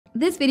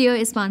This video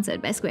is sponsored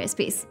by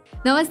Squarespace.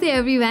 Namaste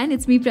everyone,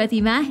 it's me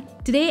Pratima.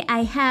 Today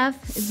I have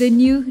the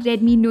new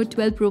Redmi Note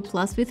 12 Pro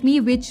Plus with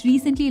me, which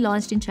recently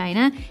launched in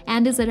China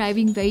and is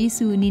arriving very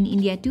soon in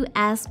India too,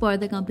 as per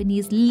the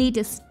company's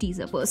latest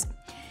teaser post.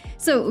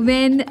 So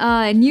when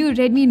a new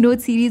Redmi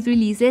Note series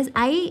releases,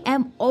 I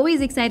am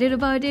always excited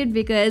about it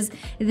because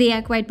they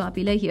are quite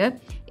popular here.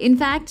 In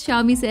fact,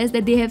 Xiaomi says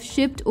that they have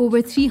shipped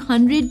over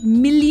 300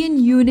 million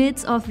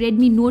units of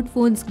Redmi Note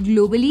phones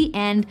globally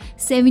and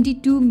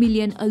 72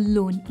 million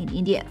alone in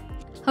India.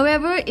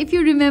 However, if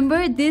you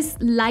remember, this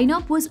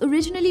lineup was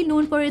originally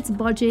known for its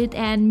budget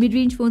and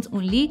mid-range phones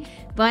only,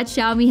 but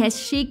Xiaomi has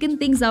shaken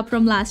things up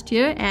from last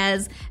year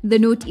as the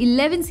Note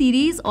 11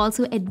 series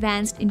also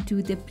advanced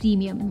into the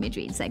premium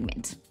mid-range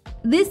segment.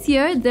 This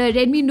year, the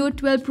Redmi Note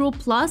 12 Pro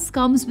Plus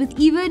comes with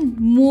even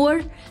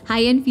more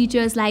high-end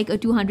features like a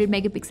 200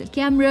 megapixel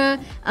camera,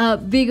 a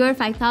bigger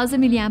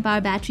 5000 mAh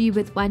battery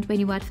with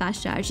 120 watt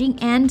fast charging,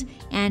 and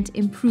an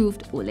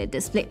improved OLED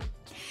display.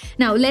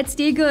 Now let's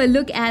take a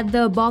look at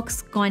the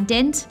box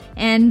content,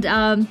 and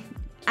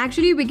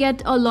actually we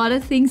get a lot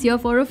of things here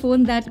for a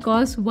phone that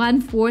costs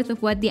 1/4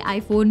 of what the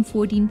iPhone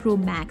 14 Pro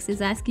Max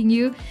is asking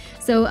you.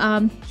 So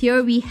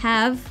here we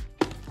have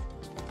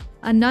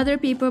another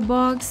paper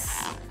box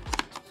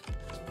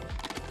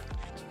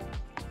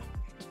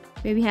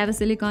where we have a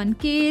silicone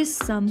case,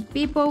 some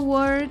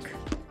paperwork,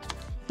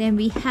 then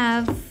we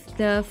have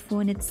the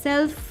phone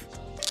itself.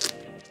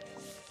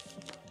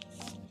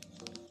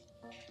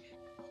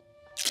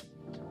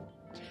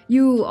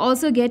 You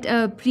also get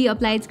a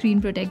pre-applied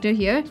screen protector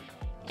here,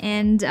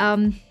 and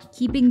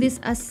keeping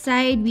this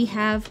aside, we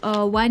have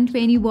a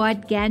 120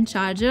 watt GAN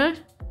charger,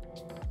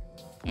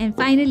 and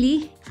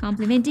finally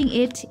complementing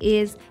it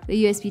is the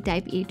USB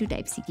Type-A to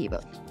Type-C cable.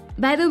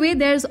 By the way,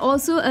 there's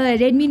also a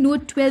Redmi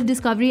Note 12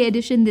 Discovery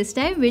Edition this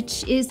time,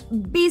 which is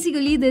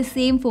basically the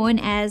same phone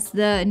as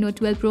the Note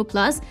 12 Pro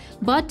Plus,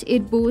 but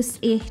it boasts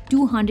a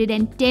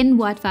 210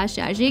 watt fast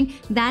charging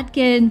that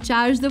can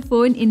charge the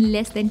phone in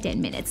less than 10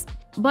 minutes.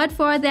 But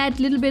for that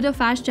little bit of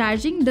fast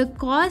charging, the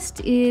cost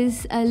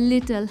is a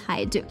little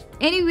high too.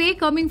 Anyway,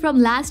 coming from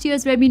last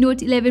year's Redmi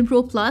Note 11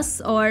 Pro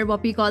Plus, or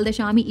what we call the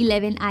Xiaomi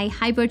 11i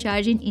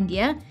Hypercharge in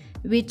India,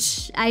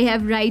 which I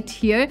have right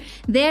here,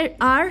 there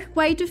are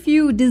quite a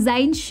few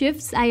design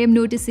shifts I am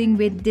noticing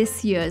with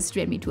this year's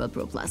Redmi 12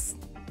 Pro Plus.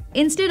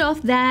 Instead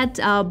of that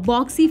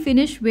boxy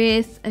finish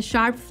with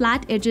sharp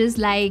flat edges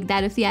like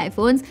that of the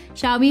iPhones,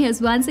 Xiaomi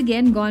has once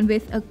again gone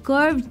with a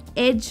curved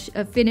edge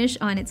finish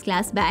on its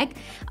glass back.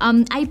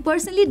 I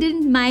personally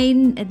didn't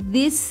mind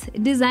this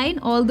design,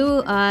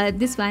 although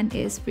this one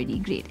is pretty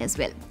great as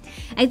well.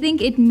 I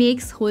think it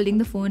makes holding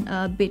the phone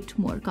a bit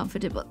more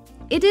comfortable.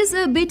 It is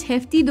a bit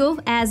hefty though,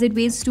 as it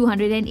weighs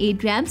 208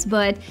 grams,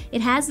 but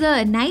it has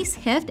a nice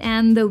heft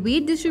and the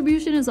weight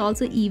distribution is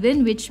also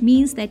even, which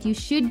means that you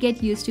should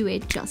get used to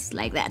it just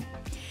like that.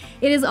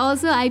 It is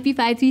also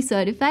IP53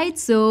 certified,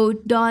 so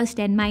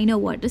dust and minor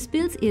water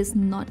spills is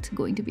not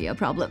going to be a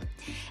problem.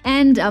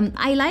 And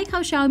I like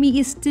how Xiaomi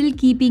is still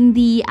keeping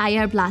the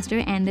IR blaster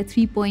and the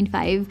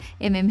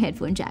 3.5mm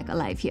headphone jack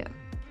alive here.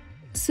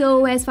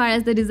 So as far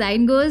as the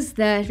design goes,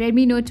 the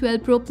Redmi Note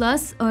 12 Pro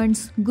Plus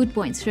earns good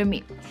points from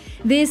me.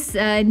 This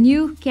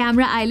new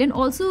camera island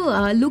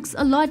also looks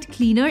a lot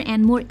cleaner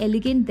and more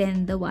elegant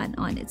than the one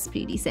on its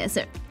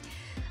predecessor.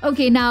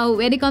 Okay, now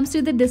when it comes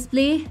to the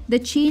display, the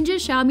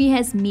changes Xiaomi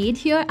has made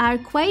here are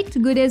quite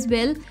good as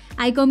well.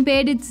 I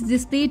compared its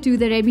display to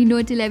the Redmi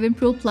Note 11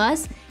 Pro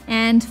Plus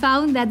and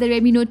found that the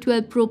Redmi Note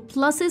 12 Pro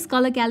Plus's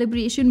color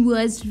calibration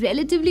was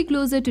relatively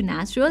closer to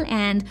natural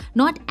and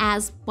not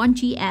as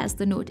punchy as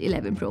the Note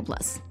 11 Pro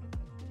Plus.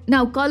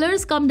 Now,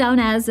 colors come down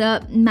as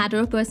a matter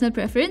of personal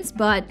preference,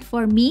 but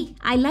for me,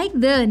 I like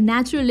the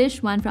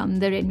naturalish one from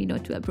the Redmi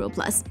Note 12 Pro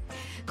Plus.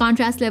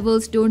 Contrast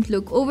levels don't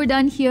look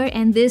overdone here,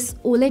 and this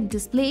OLED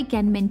display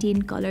can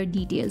maintain color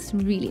details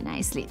really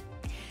nicely.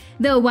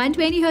 The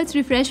 120Hz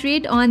refresh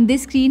rate on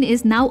this screen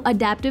is now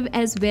adaptive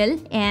as well,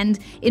 and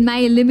in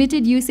my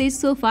limited usage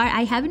so far,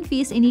 I haven't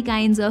faced any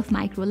kinds of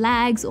micro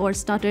lags or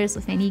stutters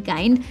of any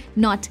kind,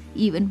 not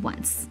even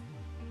once.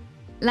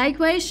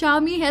 Likewise,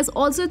 Xiaomi has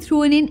also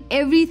thrown in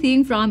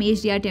everything from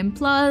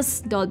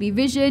HDR10+, Dolby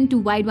Vision to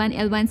Wide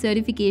 1L1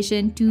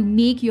 certification to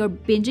make your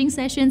binging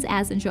sessions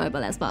as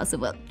enjoyable as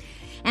possible.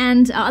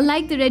 And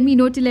unlike the Redmi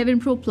Note 11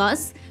 Pro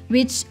Plus,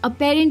 which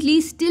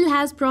apparently still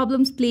has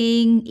problems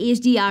playing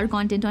HDR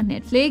content on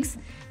Netflix,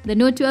 the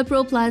Note 12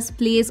 Pro Plus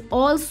plays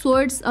all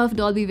sorts of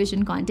Dolby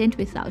Vision content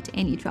without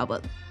any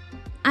trouble.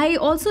 I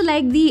also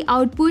like the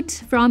output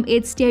from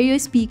its stereo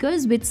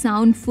speakers, which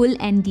sound full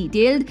and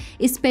detailed,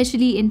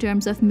 especially in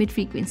terms of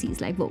mid-frequencies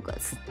like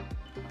vocals.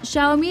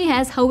 Xiaomi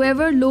has,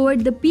 however,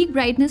 lowered the peak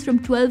brightness from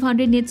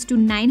 1200 nits to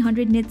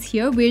 900 nits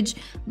here, which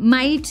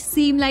might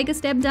seem like a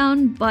step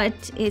down, but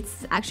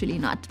it's actually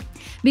not.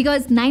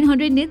 Because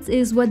 900 nits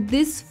is what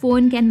this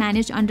phone can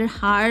manage under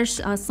harsh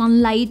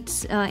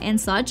sunlight and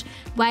such,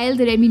 while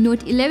the Redmi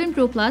Note 11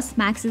 Pro Plus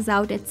maxes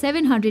out at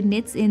 700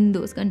 nits in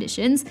those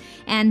conditions,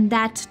 and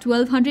that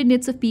 1200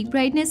 nits of peak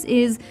brightness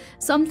is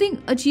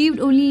something achieved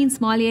only in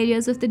small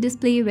areas of the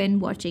display when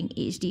watching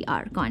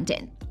HDR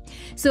content.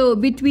 So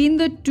between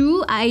the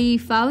two, I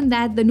found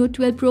that the Note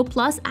 12 Pro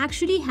Plus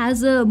actually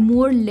has a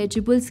more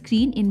legible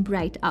screen in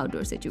bright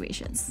outdoor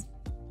situations.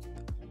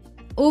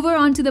 Over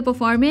onto the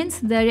performance,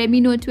 the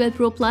Redmi Note 12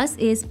 Pro Plus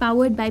is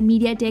powered by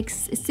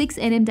MediaTek's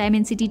 6nm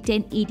Dimensity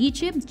 1080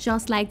 chip,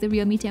 just like the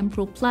Realme 10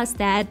 Pro Plus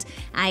that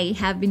I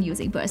have been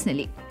using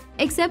personally.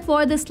 Except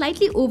for the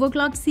slightly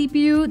overclocked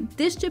CPU,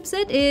 this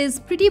chipset is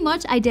pretty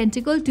much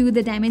identical to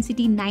the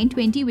Dimensity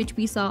 920 which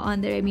we saw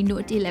on the Redmi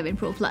Note 11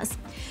 Pro Plus.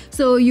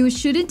 So you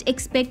shouldn't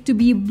expect to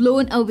be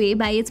blown away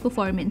by its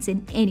performance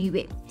in any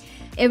way.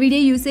 Everyday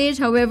usage,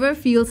 however,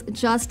 feels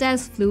just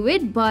as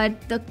fluid,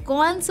 but the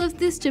cons of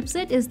this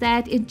chipset is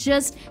that it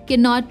just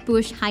cannot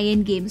push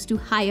high-end games to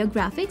higher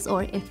graphics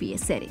or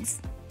FPS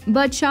settings.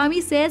 But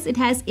Xiaomi says it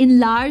has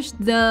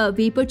enlarged the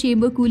vapor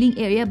chamber cooling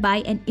area by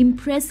an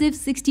impressive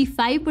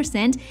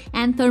 65%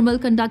 and thermal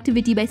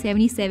conductivity by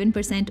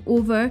 77%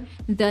 over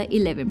the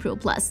 11 Pro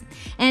Plus.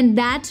 And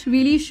that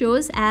really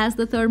shows, as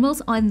the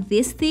thermals on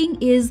this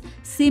thing is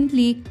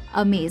simply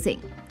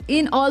amazing.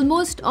 In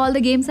almost all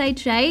the games I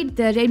tried,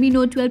 the Redmi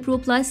Note 12 Pro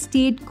Plus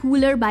stayed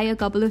cooler by a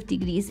couple of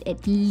degrees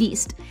at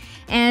least.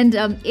 And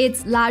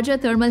its larger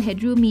thermal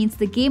headroom means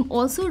the game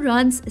also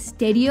runs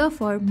steadier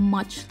for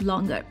much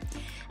longer.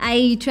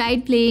 I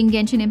tried playing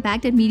Genshin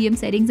Impact at medium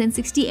settings and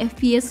 60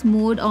 FPS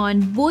mode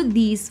on both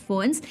these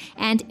phones,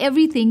 and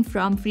everything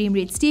from frame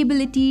rate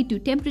stability to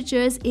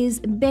temperatures is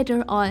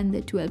better on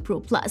the 12 Pro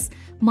Plus.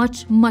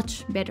 Much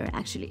better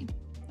actually.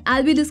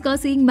 I'll be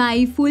discussing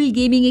my full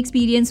gaming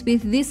experience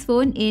with this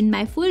phone in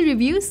my full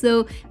review,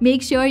 so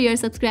make sure you're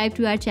subscribed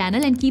to our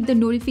channel and keep the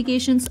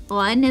notifications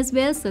on as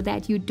well so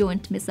that you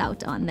don't miss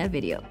out on the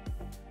video.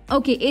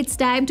 Okay, it's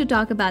time to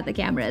talk about the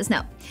cameras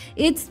now.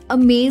 It's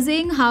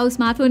amazing how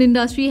smartphone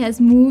industry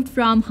has moved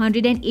from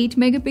 108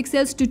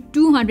 megapixels to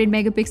 200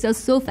 megapixels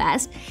so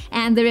fast,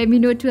 and the Redmi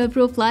Note 12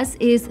 Pro Plus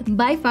is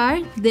by far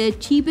the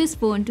cheapest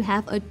phone to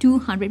have a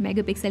 200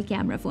 megapixel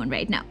camera phone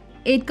right now.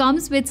 It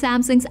comes with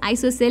Samsung's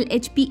ISOCELL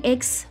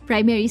HPX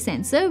primary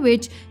sensor,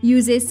 which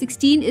uses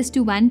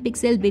 16:1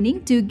 pixel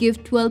binning to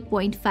give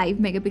 12.5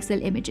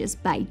 megapixel images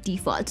by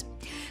default.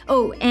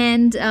 Oh,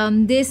 and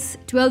this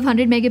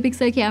 1200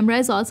 megapixel camera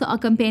is also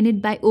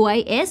accompanied by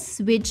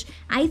OIS, which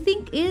I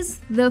think is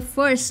the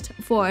first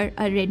for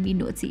a Redmi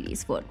Note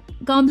series phone.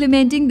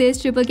 Complementing this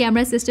triple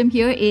camera system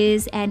here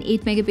is an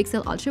 8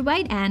 megapixel ultra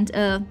wide and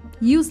a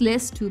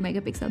useless 2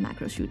 megapixel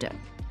macro shooter.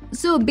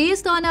 So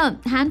based on a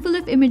handful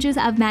of images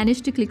I've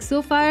managed to click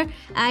so far,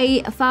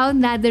 I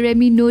found that the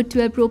Redmi Note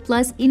 12 Pro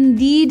Plus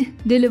indeed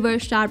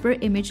delivers sharper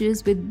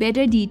images with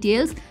better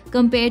details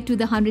compared to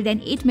the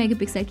 108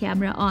 megapixel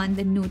camera on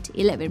the Note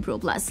 11 Pro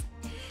Plus.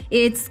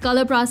 Its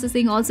color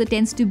processing also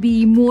tends to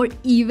be more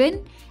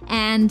even,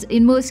 and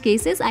in most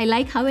cases I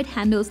like how it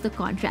handles the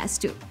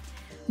contrast too.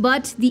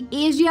 But the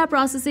HDR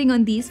processing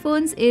on these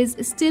phones is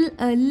still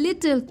a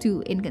little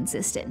too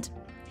inconsistent.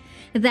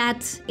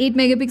 That 8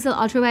 megapixel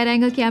ultra wide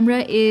angle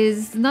camera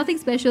is nothing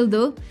special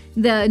though.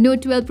 The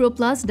Note 12 Pro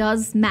Plus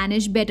does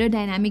manage better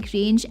dynamic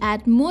range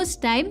at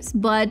most times,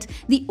 but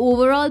the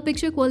overall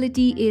picture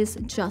quality is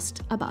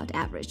just about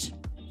average.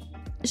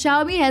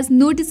 Xiaomi has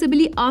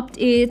noticeably upped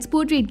its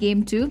portrait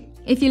game too.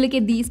 If you look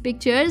at these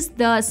pictures,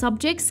 the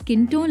subject's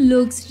skin tone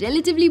looks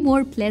relatively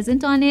more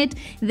pleasant on it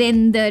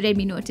than the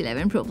Redmi Note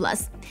 11 Pro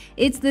Plus.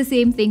 It's the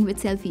same thing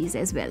with selfies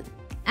as well.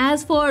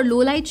 As for low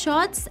light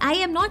shots, I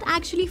am not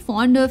actually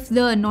fond of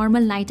the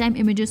normal nighttime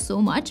images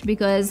so much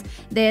because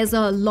there's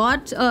a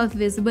lot of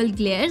visible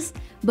glares,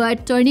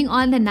 but turning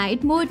on the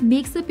night mode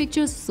makes the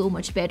pictures so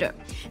much better.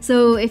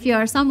 So if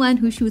you're someone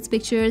who shoots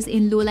pictures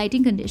in low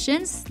lighting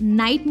conditions,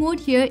 night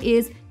mode here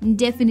is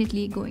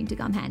definitely going to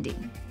come handy.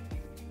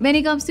 When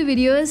it comes to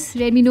videos,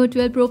 Redmi Note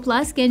 12 Pro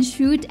Plus can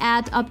shoot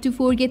at up to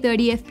 4K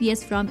 30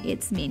 FPS from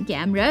its main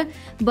camera.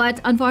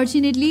 But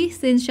unfortunately,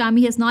 since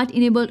Xiaomi has not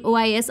enabled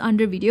OIS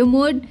under video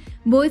mode,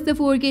 both the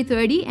 4K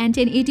 30 and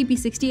 1080p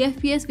 60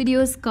 FPS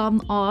videos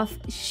come off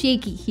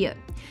shaky here.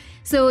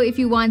 So if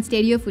you want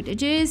steadier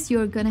footages,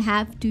 you're gonna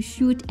have to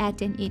shoot at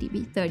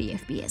 1080p 30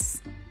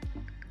 FPS.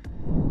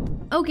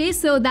 Okay,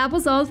 so that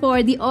was all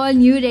for the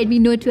all-new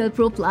Redmi Note 12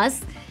 Pro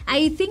Plus.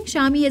 I think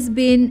Xiaomi has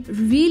been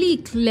really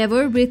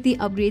clever with the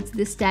upgrades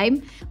this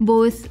time.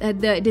 Both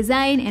the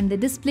design and the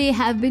display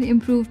have been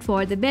improved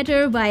for the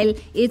better, while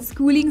its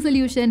cooling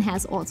solution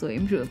has also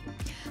improved.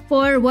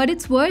 For what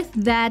it's worth,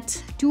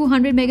 that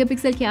 200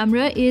 megapixel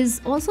camera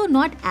is also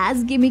not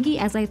as gimmicky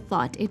as I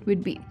thought it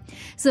would be.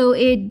 So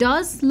it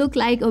does look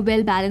like a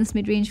well-balanced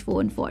mid-range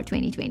phone for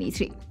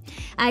 2023.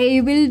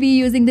 I will be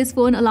using this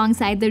phone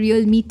alongside the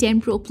Realme 10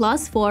 Pro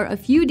Plus for a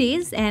few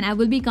days, and I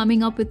will be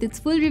coming up with its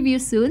full review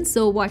soon,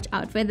 so watch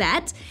out for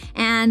that.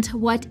 And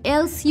what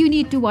else you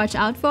need to watch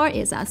out for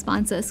is our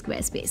sponsor,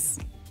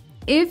 Squarespace.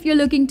 If you're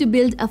looking to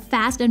build a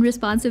fast and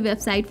responsive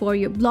website for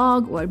your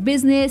blog or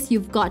business,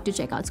 you've got to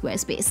check out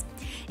Squarespace.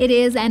 It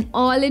is an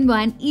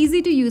all-in-one,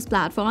 easy-to-use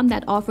platform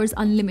that offers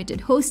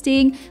unlimited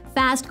hosting,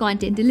 fast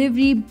content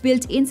delivery,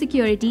 built-in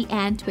security,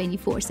 and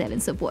 24/7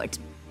 support.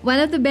 One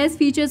of the best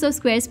features of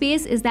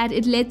Squarespace is that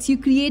it lets you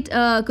create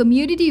a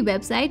community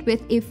website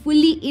with a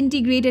fully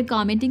integrated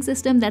commenting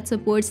system that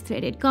supports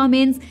threaded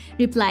comments,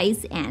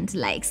 replies, and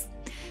likes.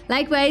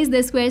 Likewise, the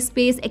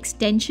Squarespace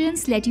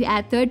extensions let you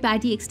add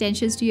third-party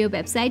extensions to your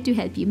website to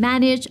help you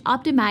manage,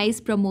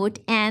 optimize, promote,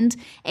 and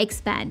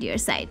expand your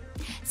site.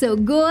 So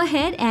go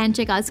ahead and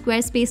check out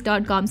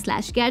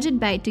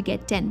squarespace.com/gadgetbyte to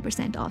get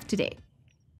 10% off today.